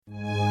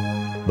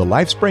The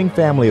LifeSpring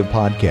family of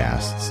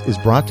podcasts is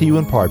brought to you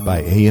in part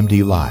by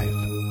AMD Live.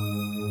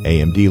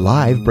 AMD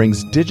Live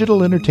brings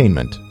digital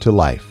entertainment to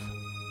life.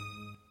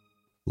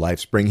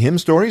 LifeSpring Hymn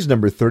Stories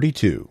number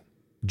 32.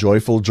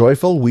 Joyful,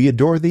 Joyful, We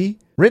Adore Thee,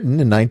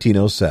 written in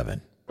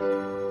 1907.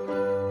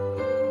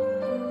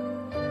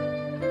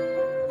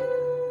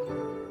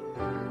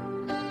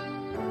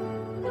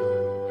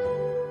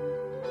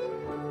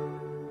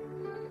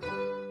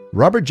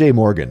 Robert J.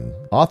 Morgan,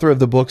 author of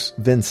the books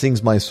Then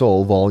Sings My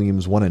Soul,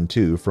 Volumes 1 and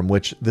 2, from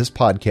which this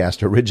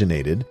podcast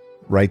originated,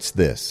 writes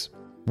this: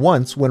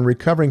 Once, when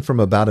recovering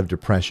from a bout of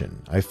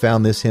depression, I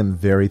found this hymn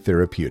very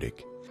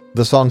therapeutic.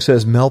 The song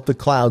says, "Melt the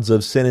clouds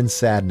of sin and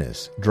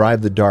sadness,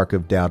 drive the dark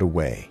of doubt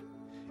away.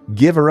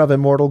 Giver of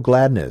immortal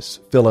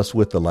gladness, fill us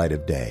with the light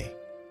of day."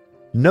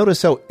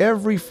 Notice how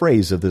every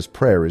phrase of this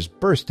prayer is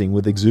bursting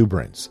with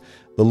exuberance.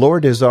 The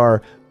Lord is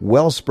our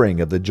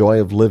wellspring of the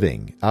joy of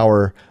living,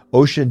 our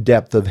ocean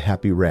depth of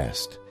happy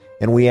rest,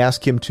 and we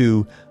ask Him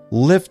to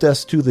lift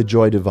us to the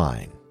joy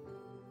divine.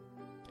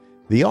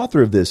 The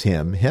author of this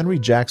hymn, Henry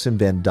Jackson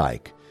Van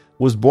Dyke,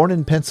 was born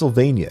in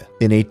Pennsylvania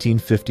in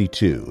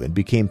 1852 and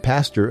became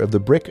pastor of the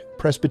Brick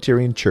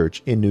Presbyterian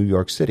Church in New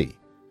York City.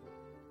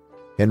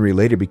 Henry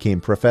later became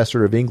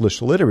professor of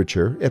English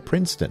literature at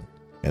Princeton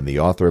and the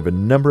author of a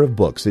number of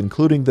books,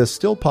 including the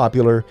still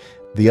popular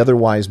The Other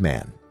Wise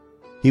Man.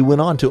 He went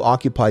on to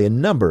occupy a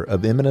number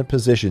of eminent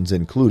positions,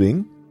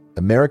 including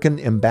American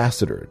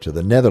Ambassador to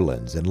the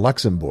Netherlands and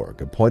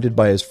Luxembourg, appointed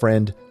by his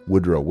friend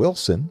Woodrow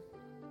Wilson,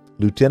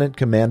 Lieutenant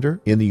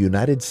Commander in the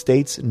United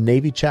States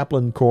Navy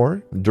Chaplain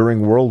Corps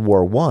during World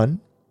War I,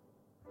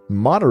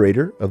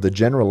 Moderator of the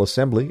General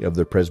Assembly of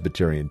the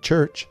Presbyterian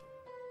Church,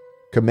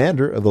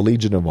 Commander of the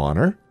Legion of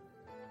Honor,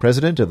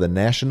 President of the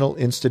National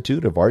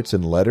Institute of Arts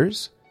and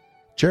Letters,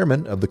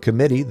 Chairman of the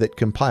committee that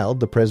compiled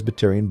the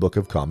Presbyterian Book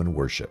of Common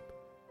Worship.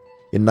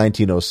 In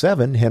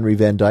 1907, Henry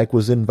Van Dyke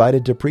was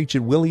invited to preach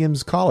at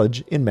Williams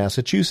College in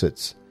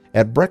Massachusetts.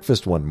 At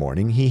breakfast one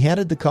morning, he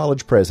handed the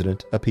college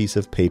president a piece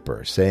of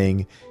paper,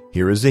 saying,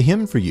 "Here is a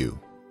hymn for you.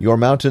 Your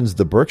mountains,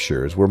 the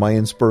Berkshires, were my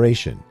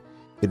inspiration.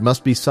 It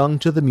must be sung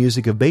to the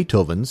music of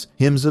Beethoven's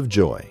Hymns of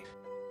Joy."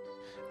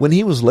 When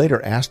he was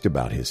later asked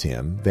about his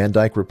hymn, Van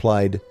Dyke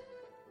replied,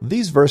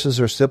 "These verses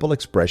are simple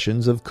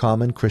expressions of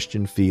common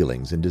Christian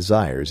feelings and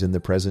desires in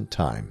the present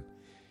time.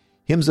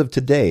 Hymns of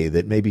today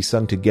that may be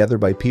sung together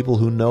by people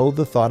who know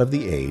the thought of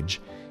the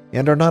age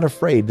and are not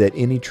afraid that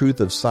any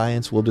truth of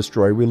science will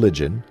destroy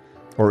religion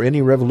or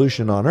any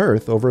revolution on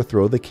earth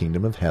overthrow the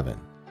kingdom of heaven.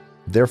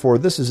 Therefore,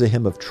 this is a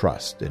hymn of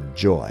trust and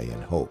joy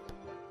and hope."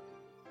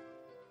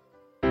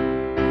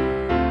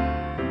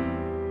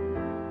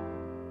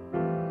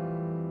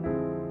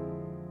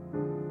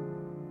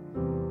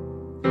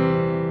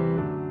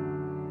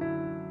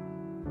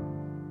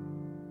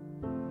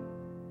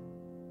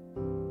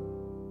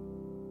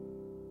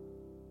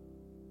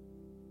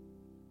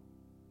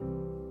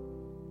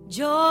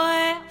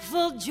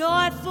 Joyful,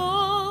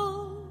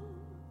 joyful,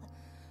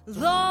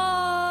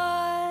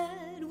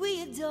 Lord,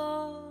 we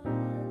adore Thee.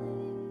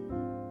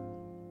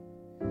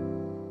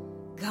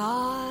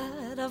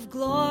 God of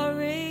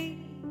glory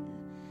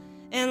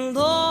and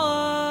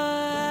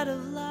Lord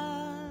of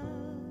love.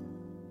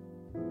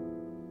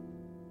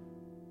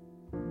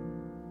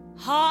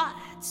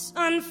 Hearts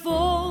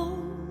unfold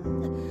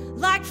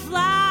like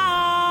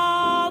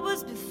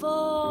flowers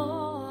before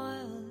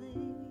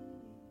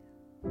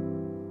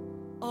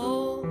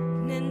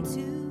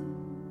to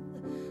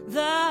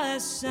the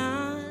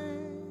sun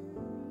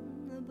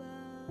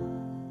above.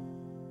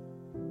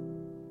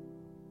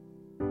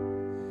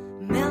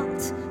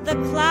 Melt the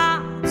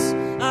clouds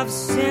of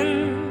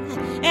sin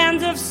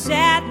and of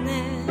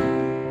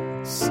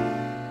sadness,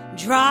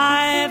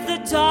 drive the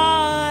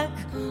dark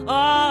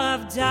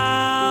of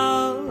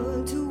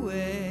doubt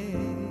away.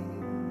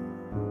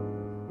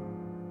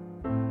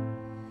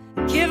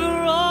 Give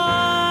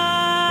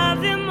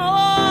of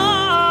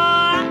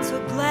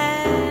immortal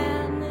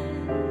gladness,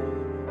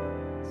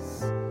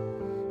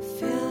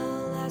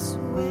 fill us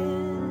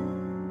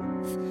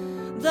with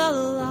the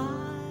light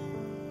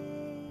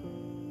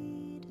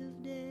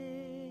of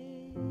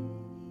day.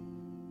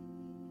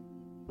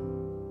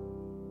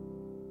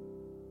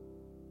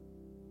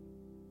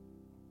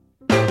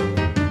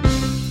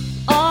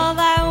 All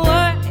thy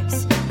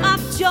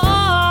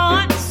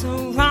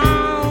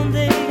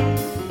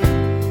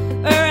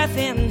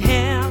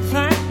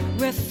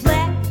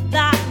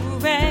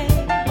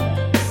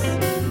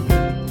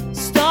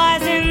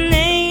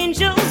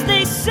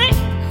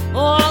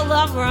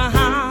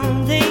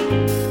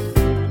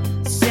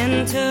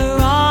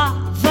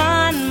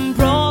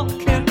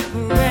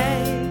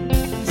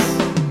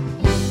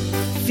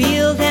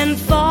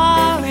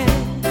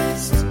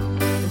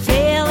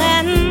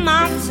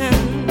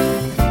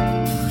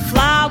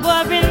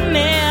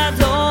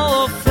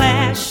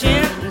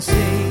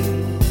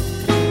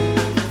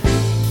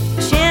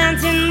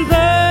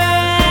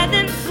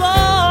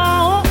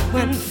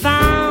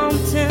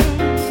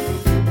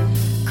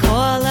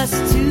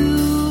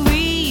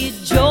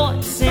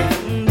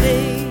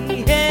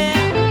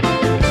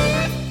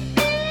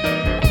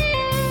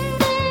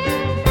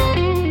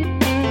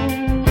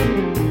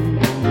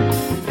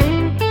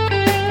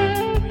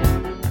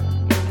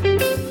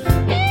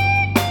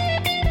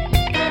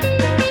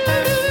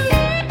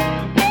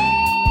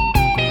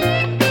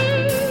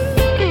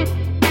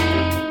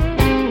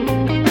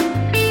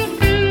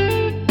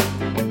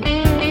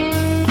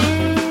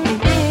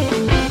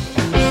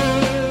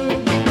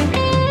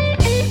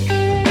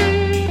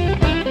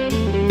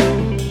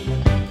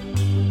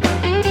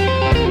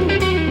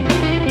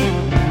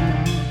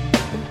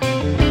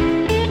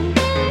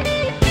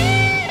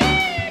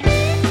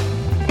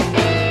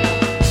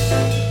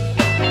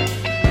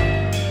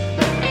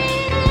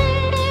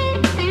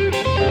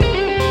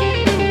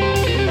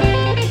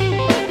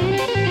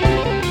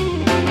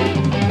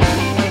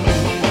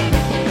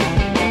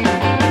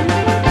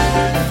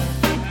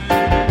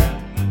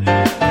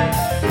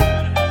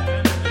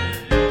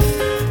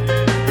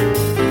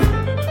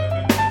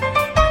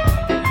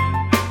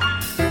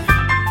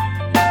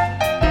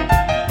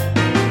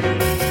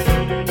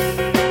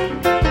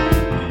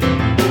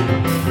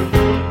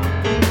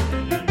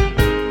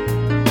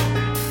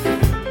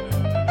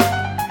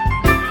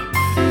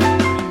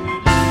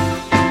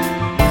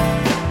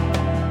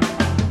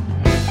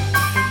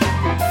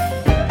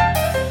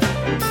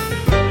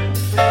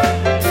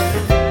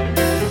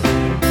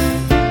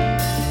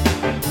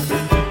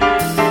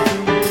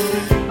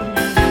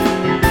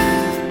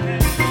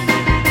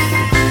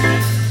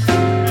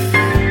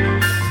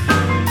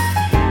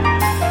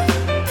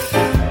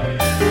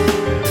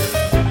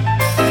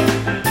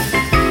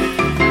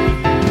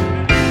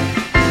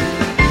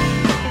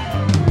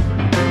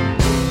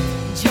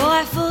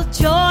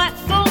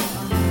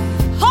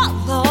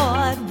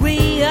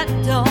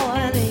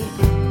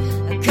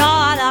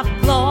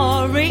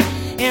glory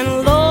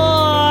and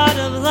Lord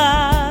of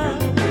love.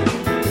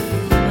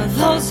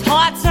 Those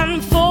hearts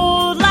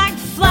unfold like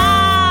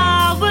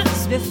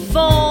flowers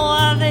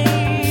before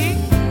they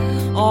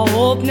are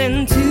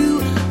opening to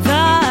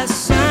the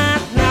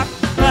sun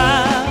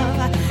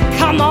above.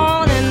 Come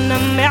on and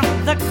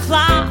melt the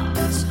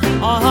clouds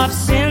of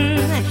sin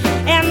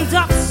and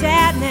of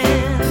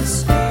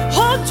sadness.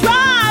 Oh,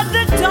 drive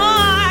the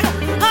dark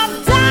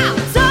of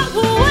doubt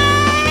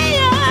away.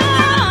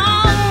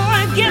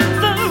 Oh, give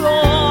the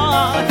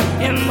roar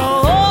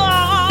immortal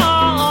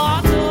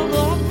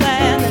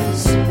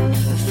gladness.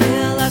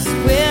 Fill us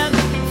with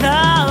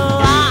the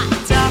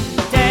light of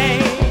day.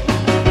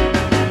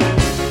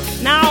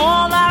 Now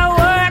all our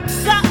works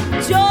of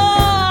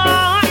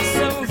joy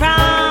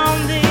surround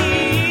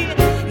thee.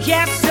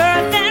 Yes,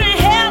 earth and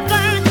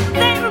heaven,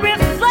 they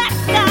reflect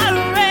thy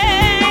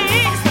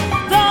rays.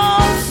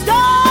 Those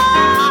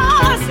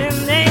stars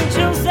and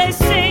angels, they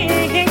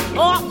sing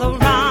all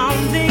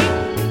around thee.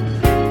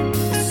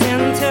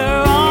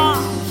 Center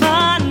of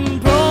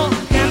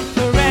unbroken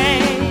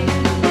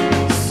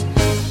praise.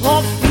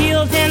 Oh,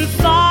 field and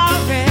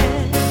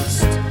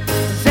forest,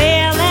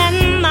 vale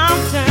and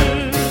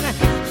mountain,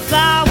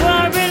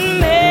 flower and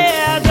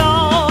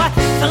meadow,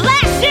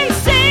 flashing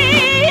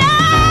sea,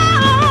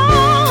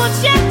 oh,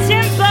 jet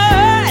and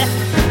bird,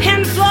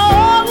 and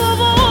flowing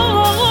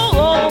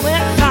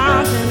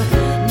fountain.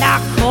 Now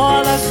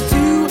call us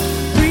to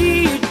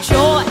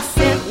rejoice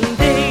in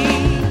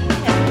thee.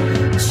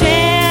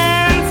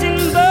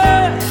 Chanting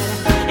bird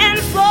and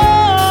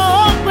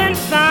flowing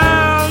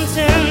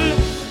fountain,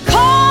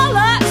 call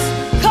us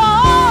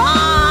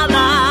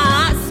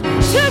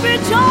to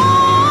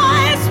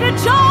rejoice,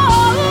 rejoice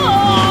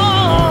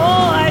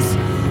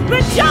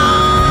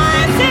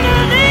in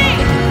thee.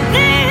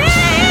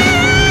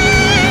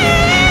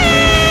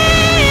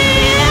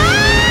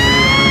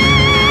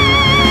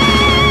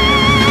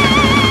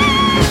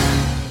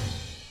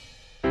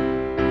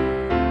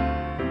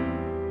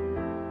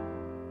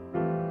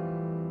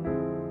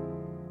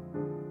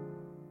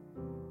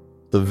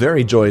 The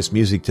very joyous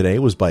music today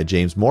was by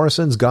James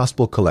Morrison's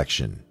Gospel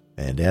Collection.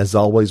 And as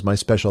always, my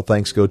special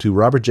thanks go to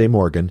Robert J.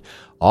 Morgan,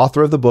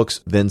 author of the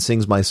books Then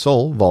Sings My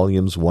Soul,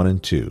 Volumes 1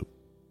 and 2.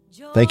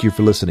 Thank you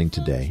for listening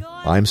today.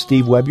 I'm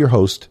Steve Webb, your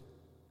host.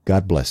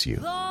 God bless you.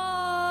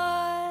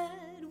 Lord,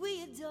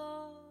 we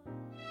adore.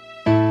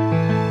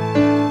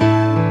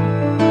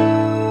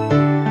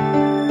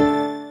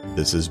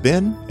 This has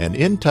been an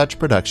In Touch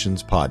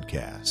Productions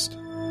podcast.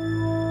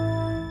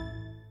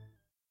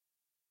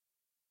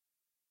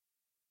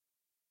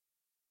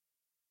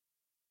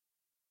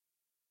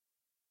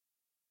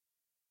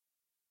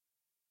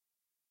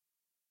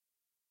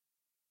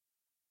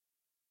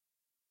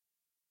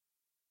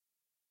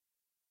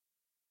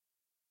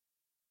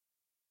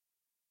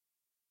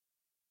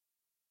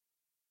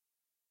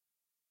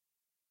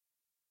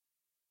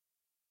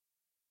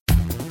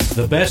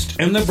 The best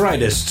and the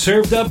brightest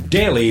served up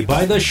daily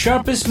by the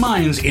sharpest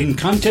minds in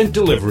content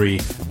delivery,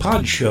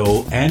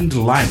 Podshow, and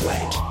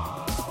Limelight.